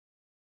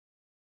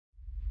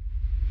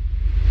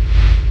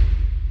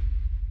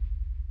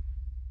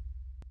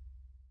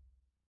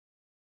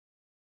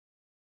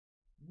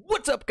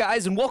What's up,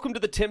 guys, and welcome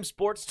to the Tim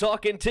Sports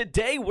Talk, and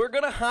today we're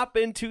going to hop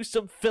into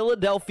some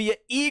Philadelphia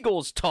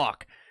Eagles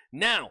talk.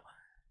 Now,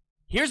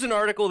 here's an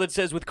article that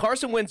says, with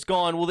Carson Wentz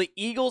gone, will the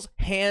Eagles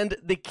hand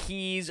the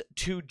keys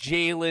to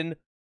Jalen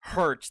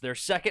Hurts, their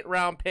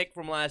second-round pick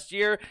from last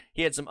year?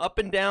 He had some up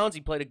and downs.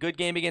 He played a good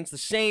game against the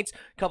Saints,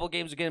 a couple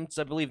games against,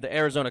 I believe, the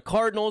Arizona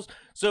Cardinals.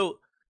 So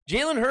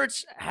Jalen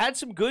Hurts had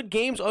some good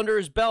games under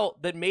his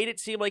belt that made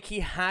it seem like he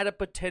had a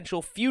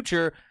potential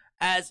future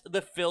as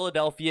the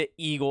Philadelphia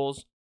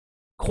Eagles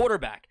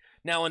quarterback.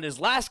 Now, in his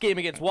last game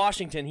against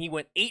Washington, he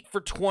went 8 for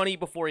 20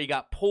 before he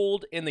got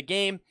pulled in the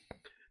game.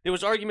 There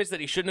was arguments that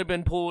he shouldn't have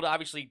been pulled.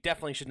 Obviously,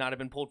 definitely should not have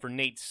been pulled for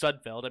Nate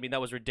Sudfeld. I mean,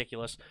 that was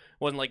ridiculous. It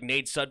wasn't like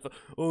Nate Sudfeld.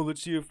 Oh,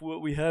 let's see if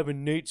what we have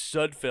in Nate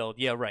Sudfeld.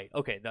 Yeah, right.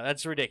 Okay,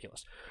 that's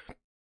ridiculous.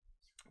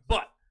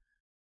 But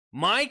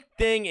my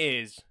thing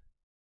is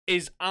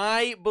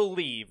I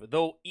believe,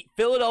 though,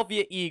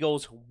 Philadelphia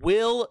Eagles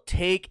will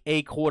take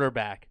a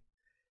quarterback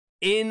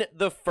in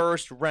the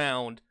first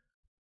round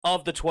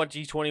of the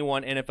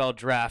 2021 NFL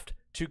Draft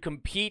to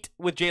compete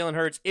with Jalen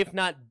Hurts, if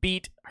not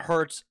beat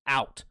Hurts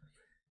out.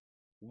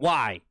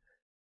 Why?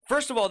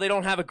 First of all, they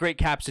don't have a great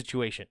cap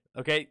situation,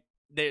 okay?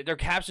 Their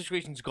cap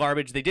situation's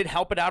garbage. They did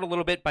help it out a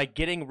little bit by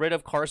getting rid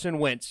of Carson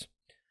Wentz,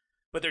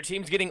 but their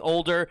team's getting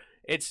older.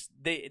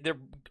 They're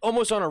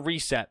almost on a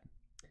reset.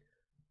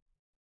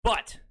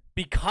 But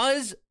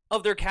because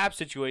of their cap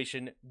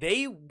situation,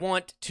 they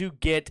want to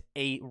get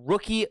a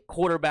rookie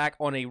quarterback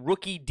on a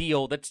rookie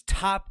deal that's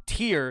top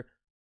tier.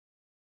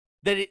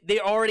 They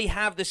already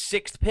have the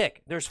 6th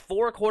pick. There's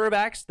 4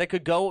 quarterbacks that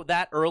could go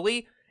that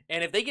early,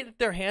 and if they get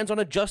their hands on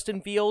a Justin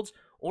Fields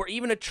or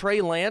even a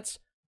Trey Lance,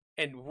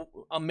 and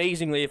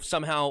amazingly, if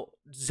somehow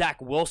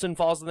Zach Wilson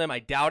falls to them, I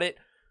doubt it,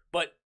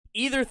 but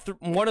either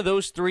one of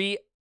those 3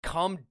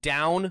 come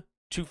down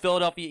to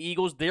Philadelphia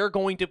Eagles, they're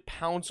going to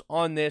pounce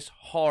on this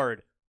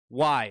hard.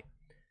 Why?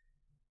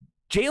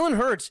 Jalen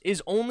Hurts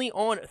is only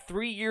on a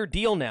 3-year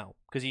deal now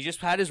because he just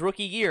had his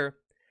rookie year.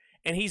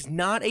 And he's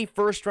not a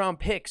first-round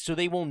pick, so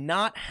they will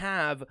not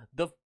have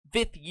the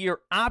 5th-year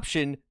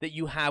option that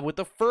you have with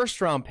the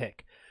first-round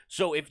pick.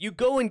 So if you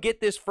go and get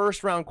this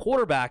first-round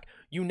quarterback,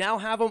 you now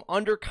have him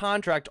under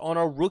contract on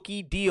a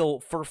rookie deal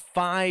for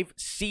 5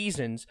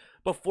 seasons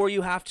before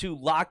you have to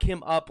lock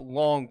him up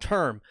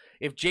long-term.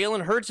 If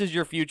Jalen Hurts is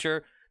your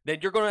future, then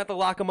you're going to have to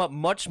lock him up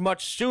much,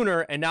 much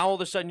sooner, and now all of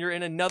a sudden you're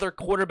in another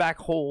quarterback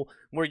hole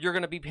where you're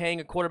going to be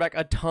paying a quarterback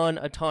a ton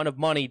of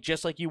money,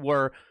 just like you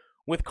were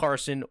with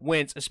Carson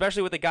Wentz,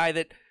 especially with a guy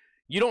that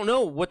you don't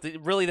know what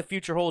really the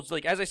future holds.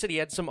 Like, as I said, he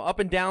had some up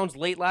and downs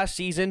late last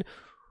season.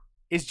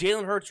 Is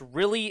Jalen Hurts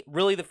really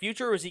the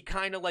future, or is he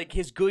kind of like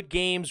his good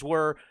games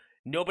where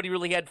nobody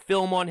really had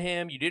film on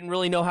him? You didn't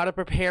really know how to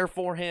prepare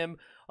for him.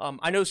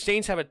 I know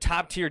Saints have a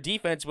top-tier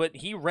defense, but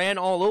he ran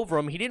all over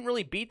them. He didn't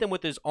really beat them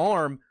with his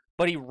arm,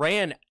 but he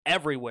ran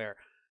everywhere.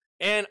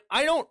 And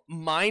I don't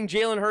mind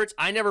Jalen Hurts.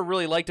 I never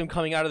really liked him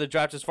coming out of the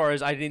draft as far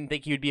as I didn't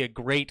think he would be a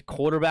great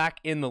quarterback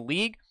in the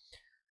league.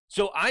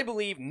 So I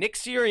believe Nick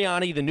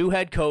Sirianni, the new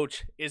head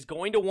coach, is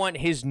going to want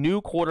his new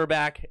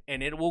quarterback,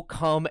 and it will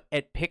come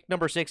at pick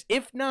number 6,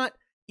 if not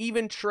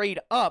even trade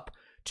up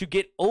to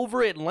get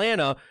over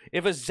Atlanta.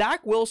 If a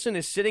Zach Wilson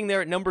is sitting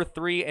there at number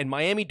 3 and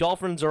Miami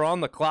Dolphins are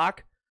on the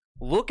clock,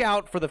 look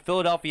out for the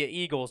Philadelphia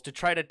Eagles to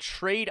try to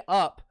trade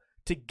up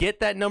to get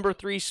that number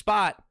 3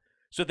 spot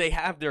so they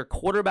have their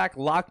quarterback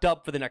locked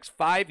up for the next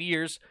 5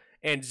 years,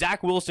 and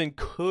Zach Wilson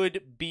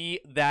could be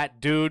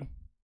that dude.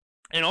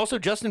 And also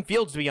Justin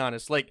Fields, to be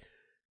honest. Like,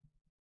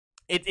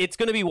 it's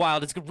going to be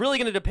wild. It's really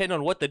going to depend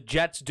on what the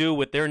Jets do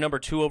with their number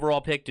 2 overall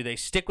pick. Do they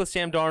stick with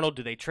Sam Darnold?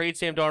 Do they trade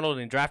Sam Darnold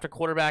and draft a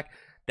quarterback?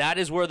 That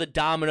is where the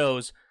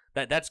dominoes,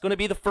 that's going to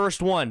be the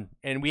first one.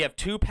 And we have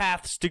 2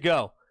 paths to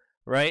go,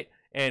 right?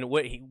 And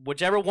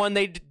whichever one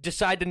they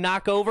decide to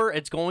knock over,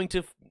 it's going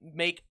to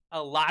make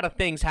a lot of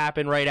things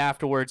happen right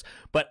afterwards.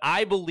 But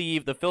I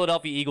believe the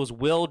Philadelphia Eagles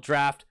will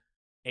draft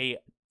a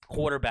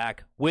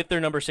quarterback with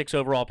their number 6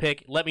 overall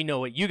pick. Let me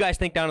know what you guys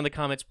think down in the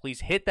comments. Please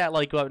hit that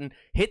like button,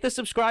 hit the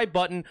subscribe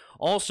button.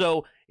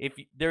 Also, if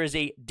there is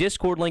a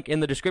Discord link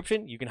in the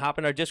description, you can hop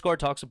in our Discord,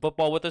 talk some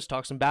football with us,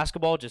 talk some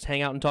basketball, just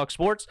hang out and talk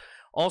sports.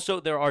 Also,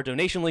 there are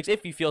donation links.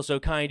 If you feel so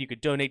kind, you could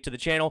donate to the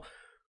channel.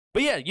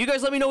 But yeah, you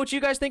guys let me know what you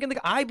guys think.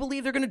 I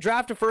believe they're going to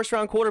draft a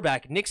first-round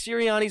quarterback. Nick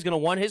Sirianni is going to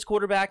want his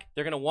quarterback.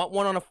 They're going to want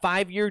one on a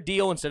 5-year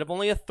deal instead of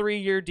only a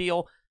 3-year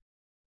deal.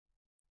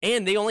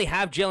 And they only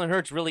have Jalen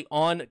Hurts really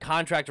on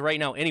contract right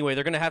now anyway.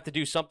 They're going to have to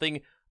do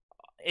something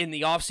in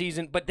the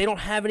offseason, but they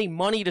don't have any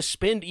money to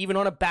spend even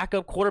on a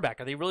backup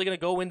quarterback. Are they really going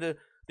to go into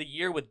the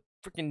year with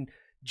freaking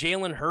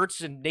Jalen Hurts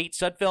and Nate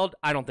Sudfeld?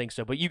 I don't think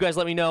so. But you guys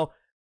let me know.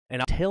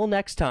 And until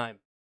next time,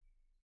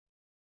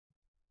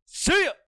 see ya!